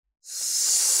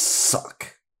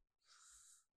suck.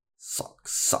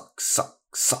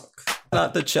 Suck.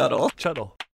 Not the Chuddle.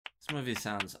 Chuddle. This movie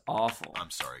sounds awful. I'm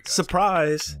sorry, guys.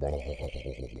 Surprise.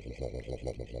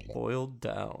 Boiled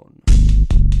down.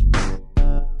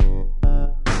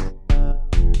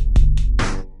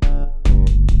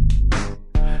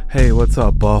 Hey, what's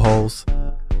up, buttholes?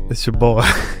 It's your boy,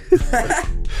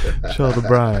 Chuddle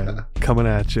Brian, coming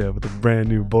at you with a brand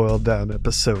new boiled down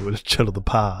episode of Chuddle the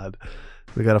Pod.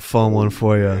 We got a fun one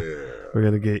for you. We're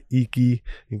going to get eeky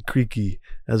and creaky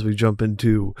as we jump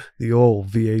into the old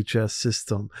VHS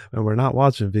system. And we're not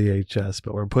watching VHS,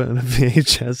 but we're putting a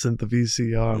VHS in the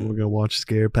VCR and we're going to watch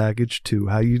Scare Package 2.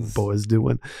 How you boys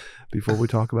doing? Before we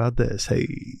talk about this, hey.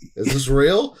 Is this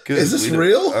real? Good. Is this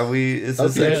real? Are we? Is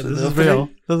this Okay. actually This is the real.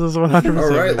 This is 100%. All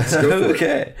right, let's go for it.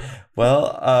 Okay.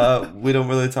 Well, we don't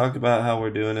really talk about how we're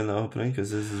doing in the opening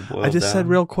because this is boiled I just down. said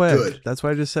real quick. Good. That's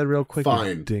why I just said real quick. you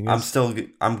Fine. dingus.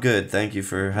 I'm good. Thank you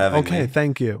for having Okay, me.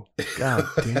 thank you. God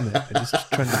damn it. I just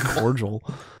trying to be cordial.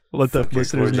 Let the Fuck your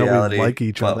listeners know we cordiality, like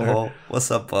each other. butthole. What's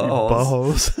up, You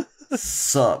buttholes? buttholes.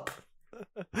 Sup?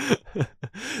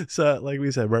 So, like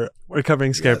we said, we're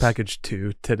covering Scare Yes. Package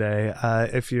 2 today.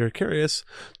 If you're curious,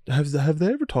 have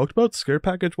they ever talked about Scare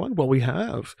Package 1? Well, we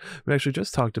have. We actually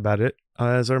just talked about it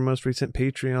as our most recent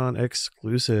Patreon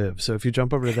exclusive. So if you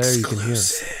jump over there, you can hear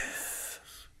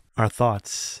our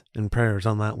thoughts and prayers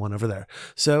on that one over there.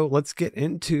 So let's get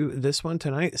into this one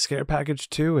tonight. Scare Package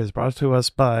 2 is brought to us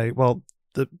by, well,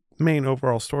 the main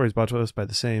overall story is brought to us by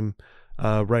the same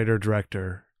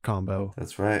writer-director combo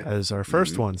That's right. as our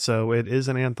first one. So it is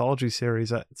an anthology series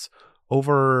that's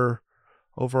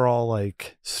overall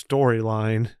like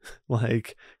storyline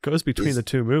like goes between the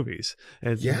two movies.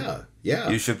 And Yeah.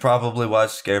 You should probably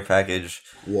watch Scare Package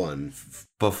One.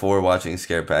 before watching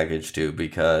Scare Package 2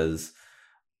 because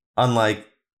unlike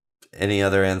any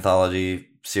other anthology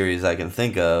series I can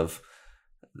think of,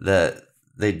 that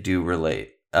they do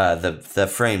relate. The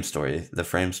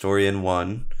frame story in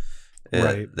one,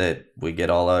 Right. that we get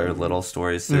all our little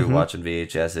stories through Mhm. watching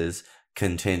VHSs,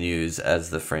 continues as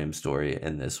the frame story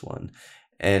in this one.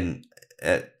 And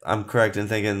I'm correct in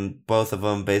thinking both of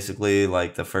them basically,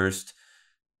 like, the first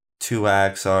two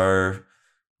acts are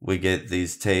we get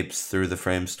these tapes through the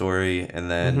frame story,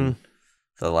 and then Mhm.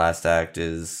 the last act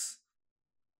is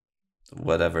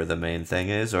whatever the main thing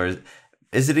is, or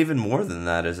is it even more than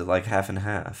that? Is it like half and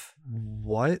half?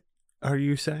 What are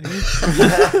you saying?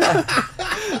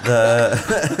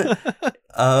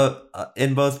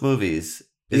 In both movies,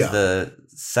 is Yeah. the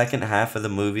second half of the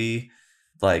movie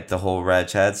like the whole Rad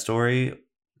Chad stories?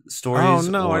 Oh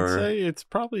no, or I'd say it's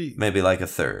probably maybe like a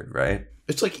third, right?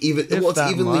 It's like even. If Well, it's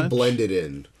that evenly much. blended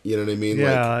in. You know what I mean?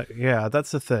 Like, yeah,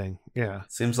 that's the thing. Yeah.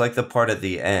 Seems like the part at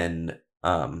the end.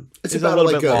 it's It's a about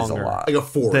little like bit a longer. lot. like a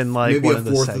fourth, Than, like, maybe one a of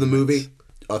the fourth of the movie,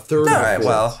 a third. All or a right, fourth.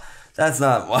 well, that's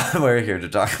not why we're here to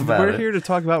talk about We're it. here to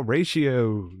talk about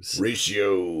ratios.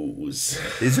 Ratios.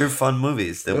 These are fun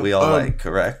movies that we all like,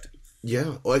 correct?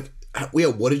 Yeah, like, yeah.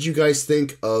 What did you guys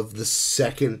think of the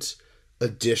second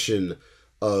edition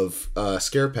of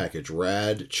Scare Package,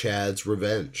 Rad Chad's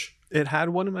Revenge? It had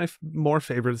one of my more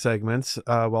favorite segments,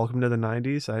 Welcome to the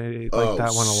 90s. I like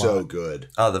that one a so lot. good.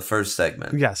 Oh, the first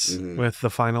segment. Yes, Mhm. with the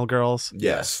final girls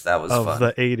Yes, that was of fun.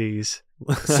 the 80s.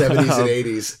 70s and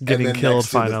 80s. Getting and then killed next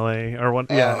to the- finally. Or what?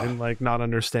 Yeah, Oh. and like not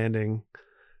understanding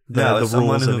Now, the as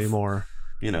someone rules who- anymore.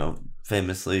 You know,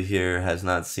 famously here has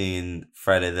not seen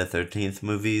Friday the 13th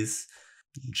movies.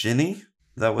 Ginny?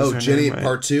 That was Oh, her Jenny name, right?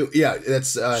 Part 2. Yeah,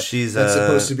 that's She's that's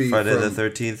supposed to be Friday the from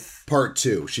 13th. Part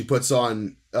 2. She puts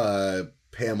on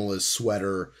Pamela's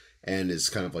sweater and is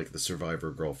kind of like the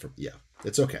survivor girl from. Yeah,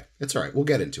 it's okay. It's all right. We'll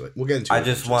get into it. I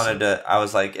just wanted to, I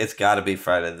was like, it's got to be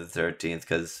Friday the 13th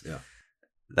because Yeah.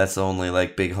 that's the only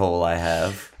like big hole I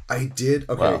have. I did.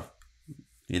 Okay. Well,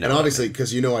 you know, and what I obviously, mean.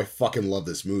 because I fucking love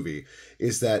this movie,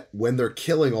 is that when they're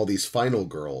killing all these final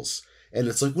girls, and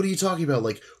it's like, what are you talking about?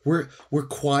 Like, we're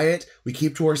quiet, we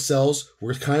keep to ourselves,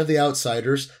 we're kind of the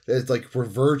outsiders. It's like we're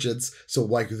virgins, so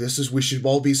like we should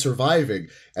all be surviving.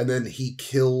 And then he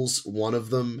kills one of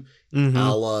them, Mhm.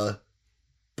 a la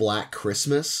Black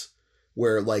Christmas,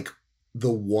 where like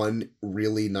the one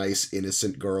really nice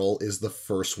innocent girl is the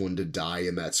first one to die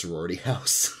in that sorority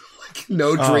house.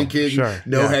 No Oh, drinking, sure.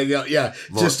 no Yeah. hanging out. Yeah,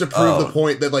 Well, just to prove oh. the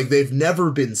point that like they've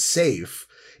never been safe.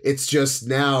 It's just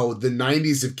now the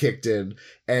 90s have kicked in,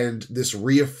 and this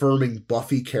reaffirming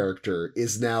Buffy character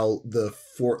is now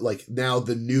now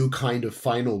the new kind of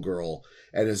final girl,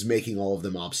 and is making all of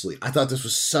them obsolete. I thought this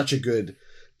was such a good.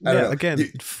 I don't know. Again, You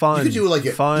fun. could do like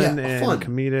fun yeah, and fun.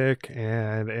 comedic,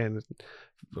 and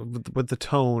with the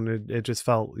tone, it just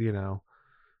felt,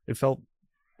 it felt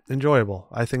enjoyable.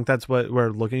 I think that's what we're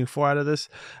looking for out of this,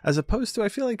 as opposed to, I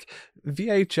feel like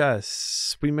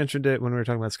VHS, we mentioned it when we were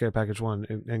talking about Scare Package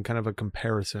 1 and kind of a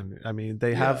comparison. I mean,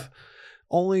 they have,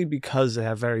 only because they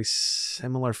have very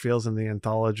similar feels in the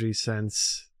anthology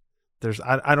sense. There's,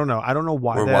 I don't know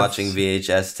why we're watching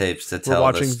VHS tapes to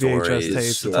tell the stories. VHS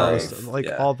tapes to tell us, like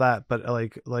all that, but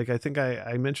like I think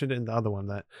I mentioned it in the other one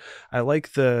that I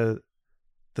like the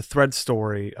thread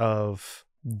story of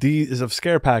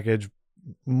Scare Package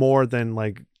more than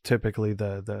like typically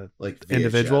the like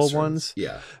individual ones.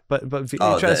 Yeah. But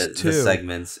VHS 2 the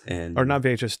segments in, or not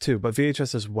VHS 2, but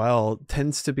VHS as well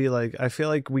tends to be like, I feel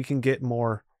like we can get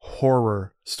more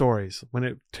horror stories when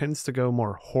it tends to go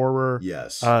more horror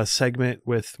segment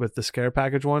with the Scare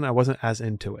Package one. I wasn't as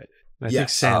into it. And I think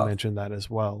Sam mentioned that as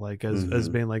well, like as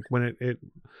being like when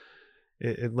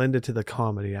it lended to the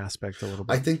comedy aspect a little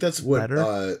bit. I think that's what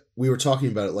we were talking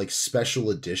about it, like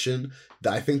special edition.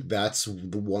 I think that's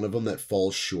the one of them that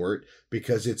falls short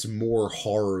because it's more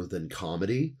horror than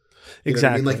comedy. You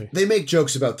exactly. know what I mean? Like they make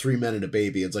jokes about 3 men and a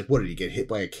baby. It's like, what, did he get hit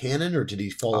by a cannon or did he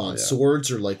fall on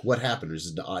swords or like what happened? Is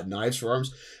it knives for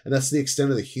arms? And that's the extent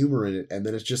of the humor in it. And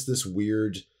then it's just this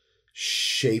weird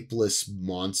shapeless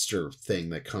monster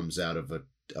thing that comes out of a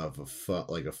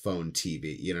phone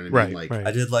TV. You know what I mean? Like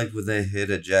I did like when they hit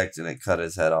eject and it cut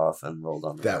his head off and rolled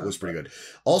on the ground. That was pretty good.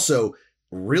 Also,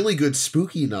 really good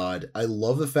spooky nod. I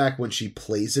love the fact when she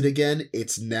plays it again,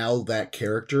 it's now that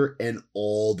character and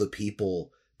all the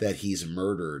people that he's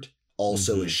murdered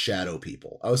also as shadow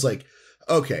people. I was like,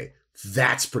 okay,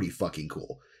 that's pretty fucking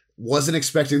cool. Wasn't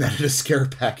expecting that in a Scare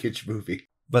Package movie.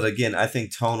 But again, I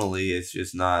think tonally it's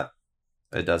just not,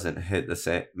 it doesn't hit the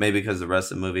same. Maybe because the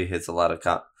rest of the movie hits a lot of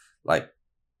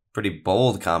pretty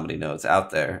bold comedy notes out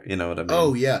there. You know what I mean?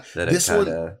 Oh yeah. This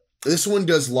one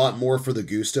does a lot more for the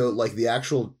gusto, like the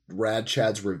actual Rad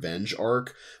Chad's Revenge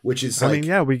arc, which is like, I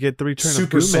mean, we get the return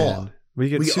Super of Saw. Gooman. We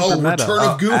get super meta. Return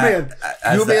of Gooman.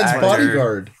 Gooman's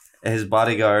bodyguard. His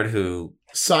bodyguard who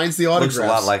signs the autographs. Looks a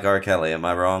lot like R. Kelly. Am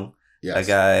I wrong? Yes. A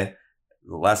guy.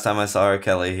 The last time I saw R.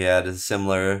 Kelly, he had a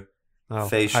similar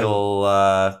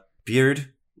facial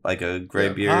beard, like a gray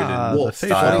beard and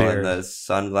style and the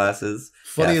sunglasses.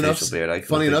 Funny enough,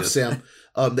 Sam.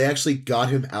 They actually got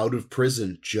him out of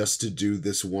prison just to do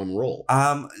this one role.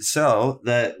 So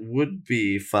that would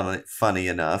be funny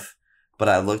enough. But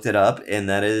I looked it up, and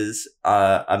that is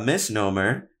a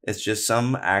misnomer. It's just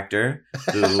some actor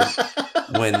who,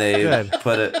 when they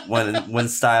put it, when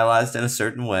stylized in a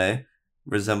certain way,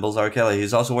 resembles R. Kelly.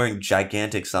 He's also wearing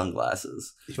gigantic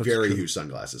sunglasses. Very huge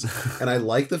sunglasses. And I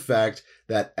like the fact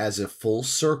that as a full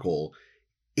circle,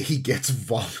 he gets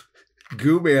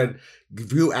Gooman,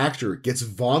 actor, gets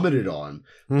vomited on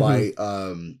by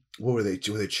what were they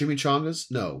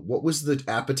chimichangas? No, what was the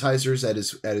appetizers at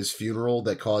his funeral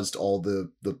that caused all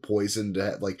the poison to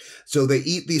have, like, so they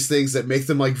eat these things that make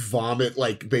them like vomit,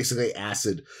 like basically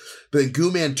acid. But then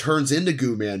Gooman turns into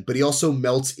Gooman, but he also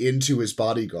melts into his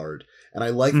bodyguard. And I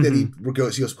like that he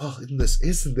goes, oh,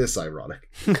 isn't this ironic?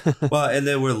 Well, and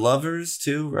they were lovers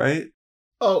too, right?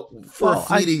 Oh, for a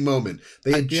fleeting moment.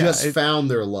 They had just found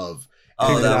their love.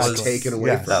 Oh, that was taken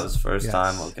away from them. That was first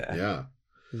time, okay. Yeah.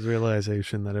 His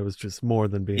realization that it was just more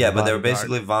than being but they were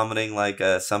basically vomiting like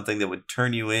something that would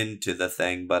turn you into the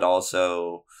thing, but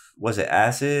also, was it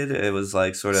acid? It was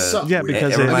like sort of,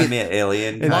 because it reminded me of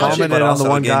Alien. It vomited but also on the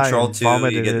one guy. Troll 2,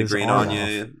 you get the green on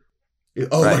you.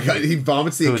 Oh my god, he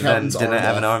vomits the accountant's arm. Didn't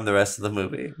have an arm the rest of the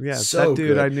movie. Yeah, so that dude,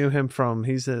 good. I knew him from,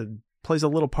 plays a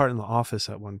little part in The Office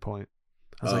at one point.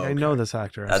 I was I know this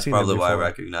actor. That's probably why I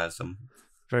recognized him.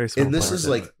 Very small. And this is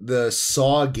like the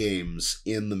Saw games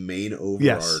in the main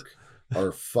arc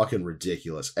are fucking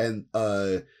ridiculous. And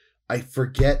I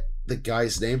forget the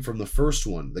guy's name from the first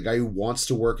one. The guy who wants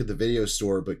to work at the video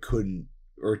store but couldn't,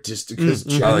 or just because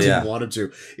Chad didn't want him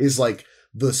to, is like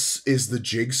the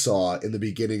Jigsaw in the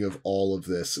beginning of all of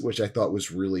this, which I thought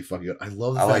was really fucking good. I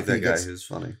love the fact that guy who's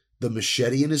funny. The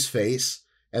machete in his face.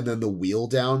 And then the wheel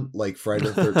down, like Friday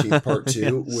the 13th Part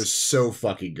 2, was so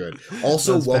fucking good.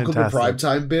 Also, welcome to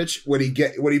Primetime, bitch. When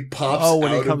he pops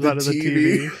out of the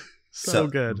TV. So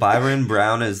good. Byron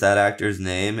Brown is that actor's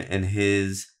name, and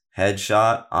his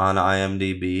headshot on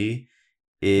IMDb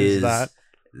is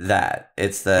that.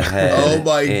 It's the head. Oh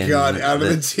my god, out of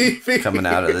the TV. Coming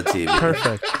out of the TV.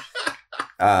 Perfect.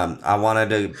 I wanted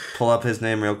to pull up his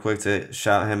name real quick to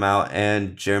shout him out,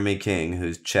 and Jeremy King,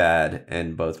 who's Chad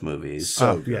in both movies.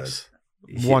 So good. Yes.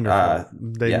 Wonderful.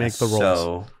 They make the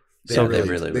roles.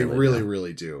 They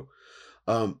really do.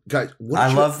 Guys,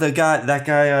 I love the guy. That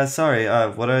guy. Sorry.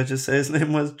 What did I just say? His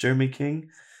name was Jeremy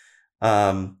King.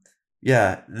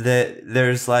 Yeah.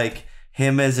 There's like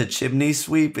him as a chimney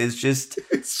sweep is just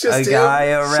It's just a guy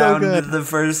So around good. the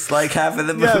first like half of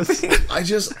the Yes. movie. I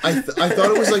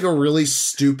thought it was like a really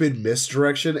stupid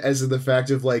misdirection, as in the fact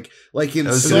of like in It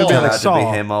was gonna going be to like be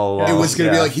Saw. him all along. it was going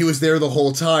to be yeah. like he was there the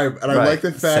whole time, and I Right, like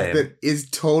the fact same. that is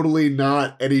totally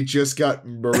not, and he just got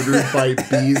murdered by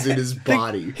bees in his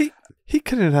body. He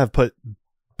couldn't have put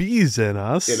bees in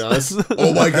us. In us.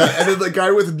 Oh my god! And then the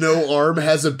guy with no arm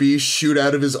has a bee shoot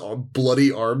out of his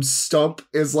bloody arm stump.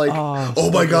 Is like, Oh, oh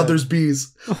so my god, good. there's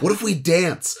bees. What if we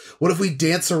dance? What if we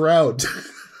dance around?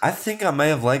 I think I may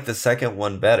have liked the second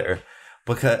one better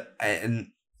because, and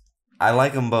I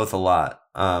like them both a lot.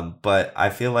 But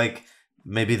I feel like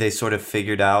maybe they sort of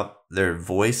figured out their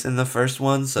voice in the first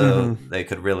one, so they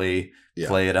could really Yeah.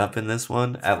 play it up in this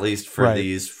one, at least for Right.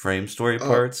 these frame story Oh,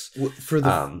 parts. for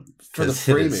the 'Cause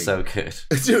framing. it is so good.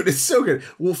 Dude, it's so good.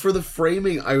 Well, for the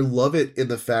framing, I love it in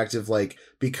the fact of like,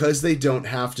 because they don't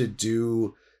have to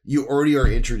do, you already are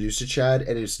introduced to Chad,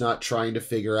 and it's not trying to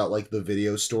figure out like the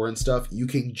video store and stuff. You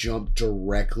can jump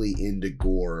directly into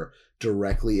gore,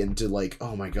 directly into like,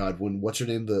 oh my god, when what's her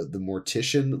name, the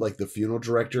mortician, like the funeral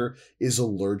director, is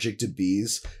allergic to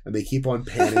bees, and they keep on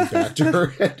panning back to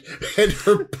her, and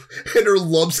her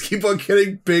lumps keep on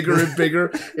getting bigger and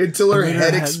bigger until her And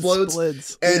then head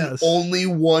explodes. And Yes. only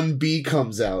one bee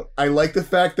comes out. I like the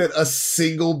fact that a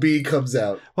single bee comes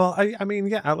out. Well, I mean,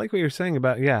 yeah, I like what you're saying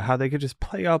about, how they could just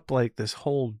play up like this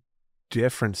whole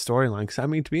different storyline. Because I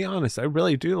mean, to be honest, I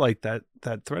really do like that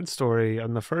thread story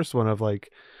on the first one of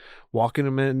like walking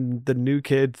him and the new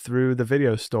kid through the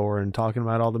video store and talking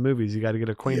about all the movies you got to get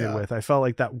acquainted Yeah. with. I felt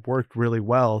like that worked really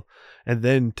well, and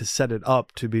then to set it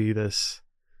up to be this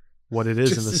what it is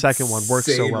in Just the second one works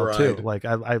so insane well too. ride. Like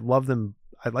I love them.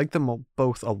 I like them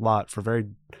both a lot for very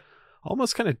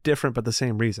almost kind of different but the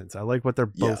same reasons. I like what they're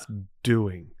both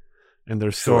doing in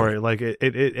their story. Like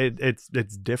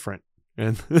it's different.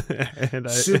 And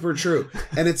Super true.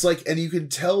 And it's like, and you can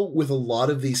tell with a lot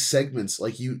of these segments,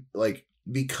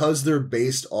 because they're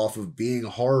based off of being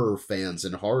horror fans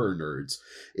and horror nerds,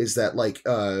 is that like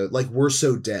We're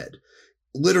So Dead.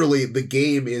 Literally, the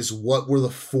game is what were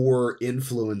the 4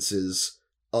 influences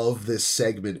of this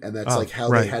segment, and that's how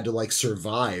right. they had to like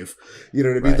survive. You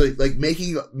know what I mean? Like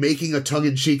making a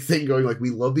tongue-in-cheek thing, going like, we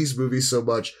love these movies so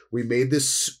much, we made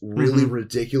this really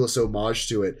ridiculous homage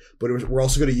to it, but we're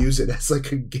also going to use it as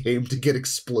like a game to get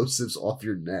explosives off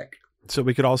your neck. So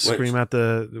we could all scream at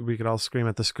the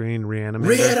screen,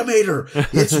 Reanimator. Reanimator!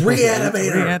 It's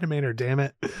Reanimator! Reanimator, damn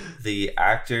it. The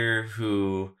actor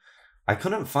who I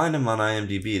couldn't find him on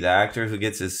IMDb, the actor who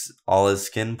gets all his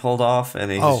skin pulled off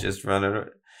and he's just running.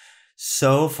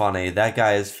 So funny. That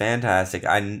guy is fantastic.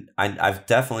 I've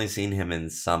definitely seen him in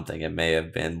something. It may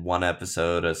have been one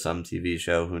episode of some TV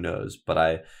show, who knows, but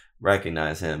I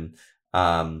recognize him.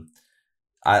 I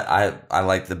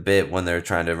like the bit when they're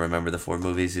trying to remember the 4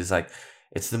 movies. He's like,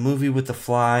 it's the movie with the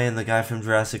fly and the guy from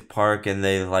Jurassic Park, and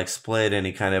they like split and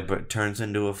he kind of turns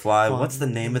into a fly. What's the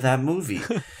name of that movie?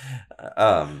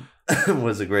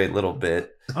 Was a great little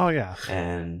bit. Oh yeah.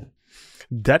 And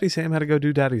Daddy Sam had to go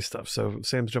do daddy stuff, so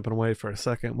Sam's jumping away for a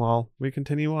second while we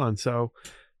continue on. So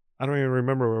I don't even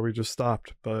remember where we just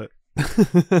stopped, but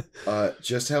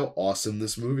just how awesome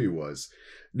this movie was.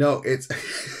 No, it's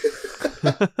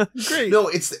great. No,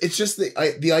 it's just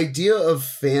the idea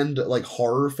of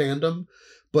horror fandom,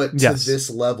 but to this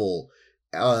level,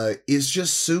 is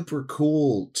just super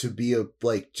cool to be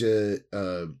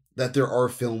that there are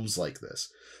films like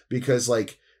this, because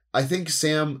like I think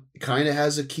Sam kind of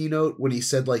has a keynote when he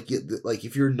said like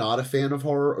if you're not a fan of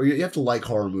horror, or you have to like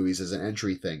horror movies as an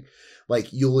entry thing,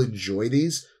 like you'll enjoy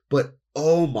these, but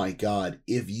oh my god,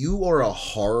 if you are a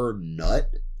horror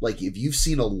nut, like if you've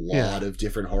seen a lot of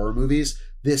different horror movies,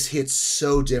 this hits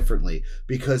so differently,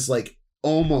 because like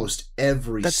almost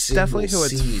every that's single definitely who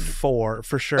scene, it's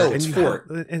for sure. Oh, it's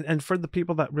for and for the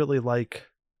people that really like,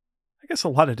 I guess, a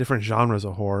lot of different genres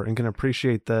of horror and can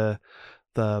appreciate the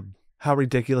how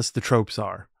ridiculous the tropes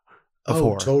are of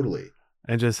horror. Totally.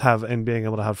 And just being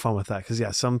able to have fun with that,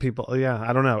 because some people,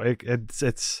 I don't know, it's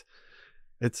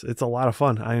a lot of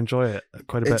fun. I enjoy it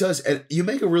quite a bit. It does, and you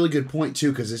make a really good point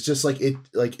too, because it's just like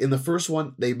in the first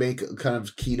one they make kind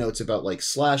of keynotes about like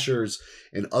slashers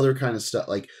and other kind of stuff,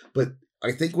 but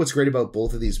I think what's great about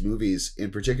both of these movies, in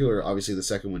particular, obviously the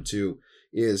second one too,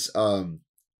 is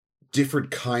different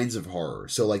kinds of horror.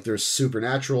 So like there's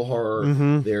supernatural horror,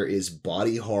 there is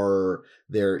body horror,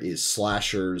 there is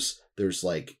slashers, there's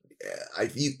like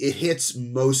it hits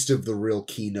most of the real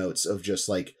keynotes of just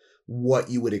like what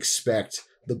you would expect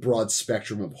the broad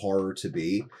spectrum of horror to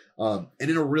be, and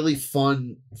in a really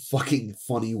fucking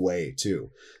funny way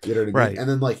too. You know what I mean? Right. And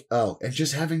then and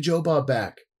just having Joe Bob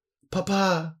back.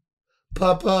 Papa,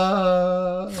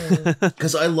 Papa.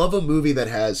 Because I love a movie that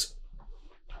has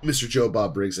Mr. Joe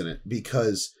Bob Briggs in it,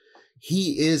 because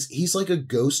he's like a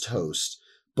ghost host,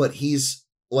 but he's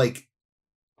like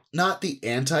not the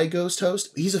anti-ghost host.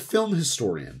 He's a film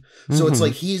historian. So it's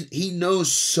like he knows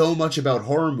so much about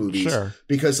horror movies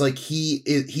because like he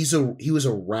was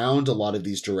around a lot of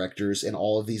these directors and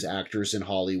all of these actors in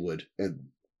Hollywood and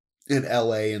in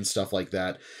LA and stuff like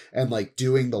that, and like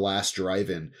doing The Last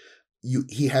Drive-In.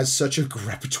 He has such a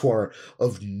repertoire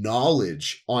of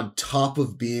knowledge on top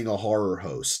of being a horror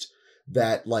host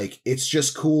that like it's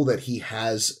just cool that he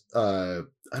has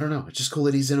I don't know, it's just cool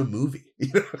that he's in a movie, you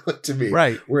know, to me.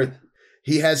 Right. Where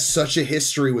he has such a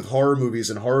history with horror movies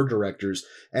and horror directors,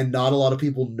 and not a lot of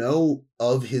people know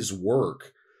of his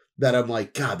work, that I'm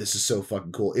like, God, this is so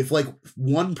fucking cool. If like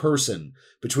one person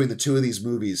between the two of these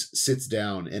movies sits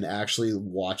down and actually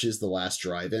watches The Last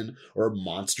Drive-In or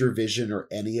Monster Vision or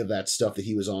any of that stuff that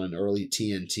he was on in early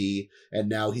TNT, and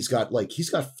now he's got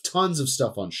tons of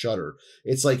stuff on Shudder.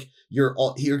 It's like you're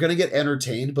gonna get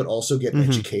entertained but also get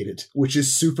educated, which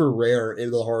is super rare in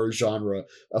the horror genre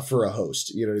for a host.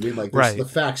 You know what I mean? Like the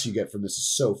facts you get from this is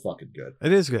so fucking good.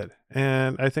 It is good,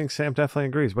 and I think Sam definitely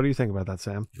agrees. What do you think about that,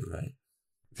 Sam? You're right.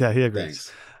 Yeah, he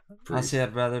agrees. I say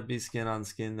I'd rather be skin on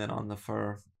skin than on the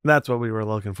fur. That's what we were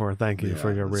looking for. Thank you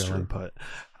for your real input.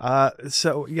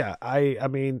 So yeah, I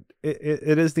mean,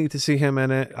 it is neat to see him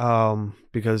in it.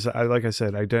 Because like I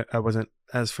said, I wasn't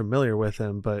as familiar with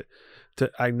him, but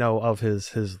I know of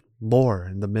his lore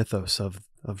and the mythos of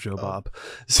Joe Bob.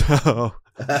 So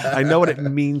I know what it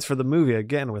means for the movie,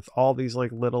 again, with all these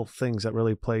like little things that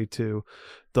really play to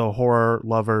the horror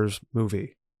lovers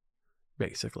movie,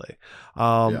 basically.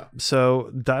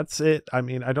 So that's it. I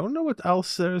mean, I don't know what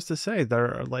else there is to say.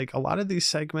 There are like a lot of these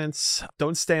segments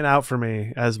don't stand out for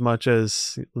me as much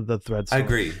as the thread story. I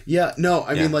agree. Yeah, no,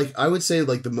 I mean, like I would say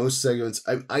like the most segments,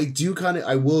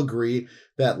 I will agree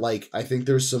that like I think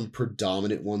there's some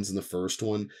predominant ones in the first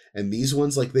one, and these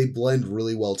ones like they blend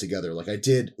really well together. Like I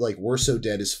did like We're So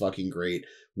Dead is fucking great.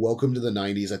 Welcome to the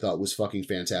 90s I thought was fucking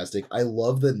fantastic. I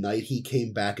love The Night He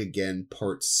Came Back Again,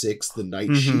 part 6, The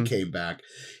Night She Came Back,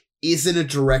 isn't a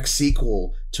direct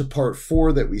sequel to part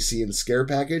 4 that we see in Scare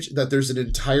Package, that there's an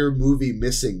entire movie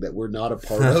missing that we're not a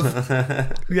part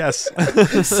of. Yes.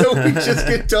 So we just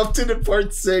get dumped into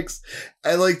part 6,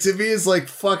 and like to me is like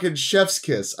fucking chef's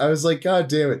kiss. I was like, God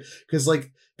damn it. Because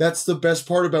like that's the best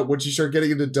part about once you start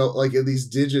getting into like in these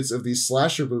digits of these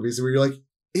slasher movies where you're like,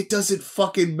 it doesn't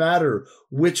fucking matter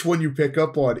which one you pick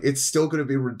up on. It's still going to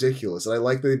be ridiculous. And I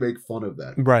like that they make fun of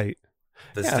that. Right.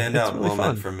 The standout really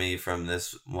moment for me from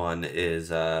this one is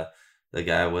the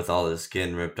guy with all his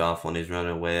skin ripped off when he's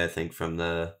running away, I think, from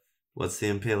what's the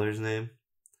Impaler's name?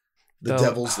 The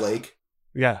Devil's Lake.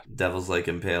 Yeah. Devil's Lake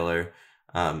Impaler.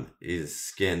 He's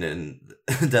skinned, and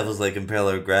Devil's Lake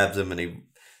Impaler grabs him and he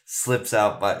slips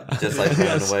out by just like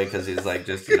running away because he's like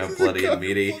just bloody and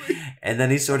meaty, and then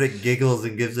he sort of giggles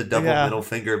and gives a double middle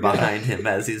finger behind him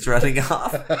as he's running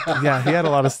off. Yeah, he had a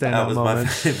lot of stand-up moments. That was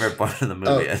my favorite part of the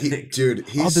movie. I think. Dude,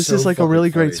 this is like a really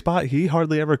great spot. He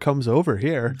hardly ever comes over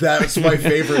here. That's my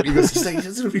favorite. He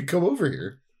doesn't even come over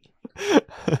here.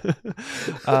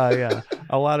 Yeah,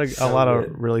 a lot of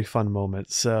really fun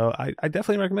moments. So I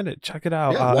definitely recommend it. Check it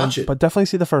out. Watch it, but definitely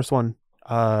see the first one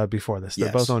before this.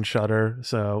 They're both on Shudder,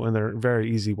 so, and they're very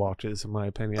easy watches in my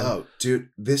opinion. Oh, dude,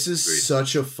 this is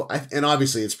such a and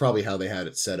obviously it's probably how they had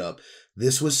it set up.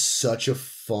 This was such a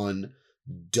fun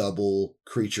double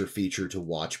creature feature to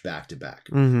watch back to back.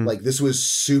 Like this was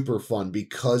super fun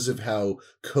because of how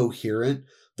coherent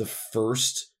the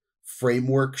first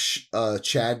framework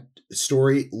Chad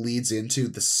story leads into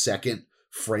the second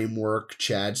framework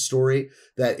Chad story,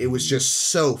 that it was just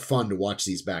so fun to watch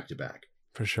these back to back.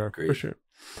 For sure.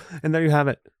 And there you have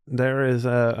it. There is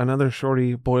another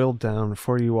shorty boiled down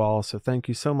for you all. So thank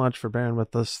you so much for bearing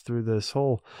with us through this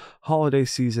whole holiday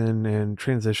season and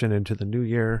transition into the new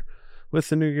year. With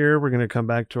the new year, we're going to come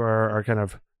back to our kind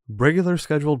of regular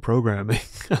scheduled programming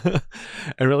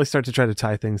and really start to try to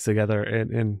tie things together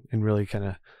and really kind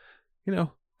of,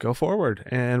 go forward.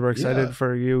 And we're excited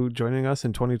for you joining us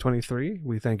in 2023.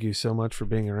 We thank you so much for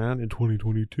being around in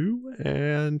 2022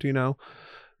 and,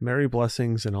 Merry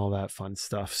blessings and all that fun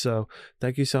stuff. So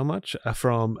thank you so much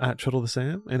from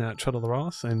 @ChuddleTheSam and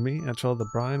 @ChuddleTheRoss and me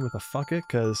 @ChuddleTheBrian with a fuck it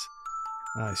because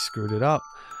I screwed it up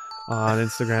on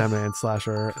Instagram and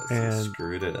Slasher. And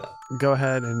screwed it up. Go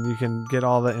ahead and you can get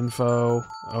all the info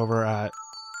over at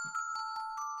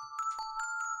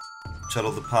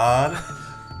Chuddle the Pod.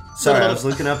 Sorry, I was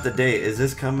looking up the date. Is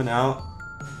this coming out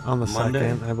on the Monday?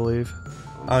 2nd, I believe.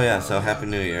 Oh yeah, so Happy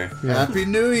New Year. Happy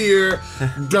New Year.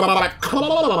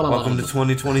 Welcome to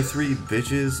 2023,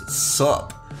 bitches.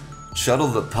 Sup? Shuttle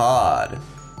the pod.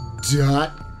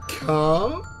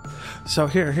 .com. So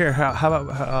here, how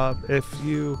about if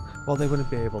you? Well, they wouldn't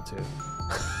be able to.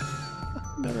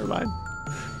 Never mind.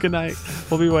 Good night.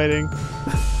 We'll be waiting.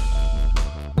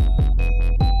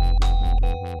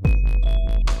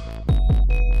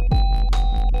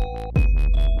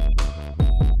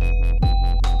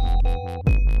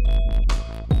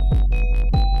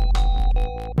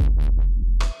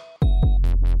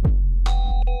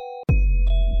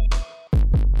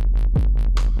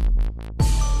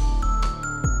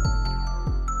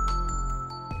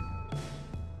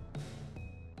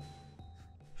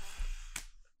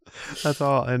 That's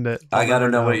all. I'll end it. I gotta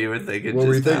know what you were thinking. What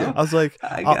were you just now. thinking? I was like,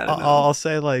 I gotta know. I'll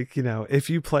say like, you know, if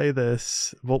you play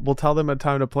this, we'll tell them a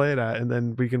time to play it at, and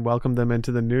then we can welcome them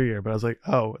into the new year. But I was like,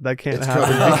 oh, that can't It's happen.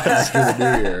 coming after the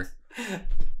New Year.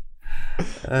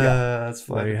 That's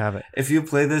There funny. you have it. If you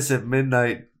play this at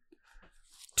midnight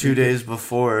 2 days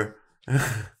before,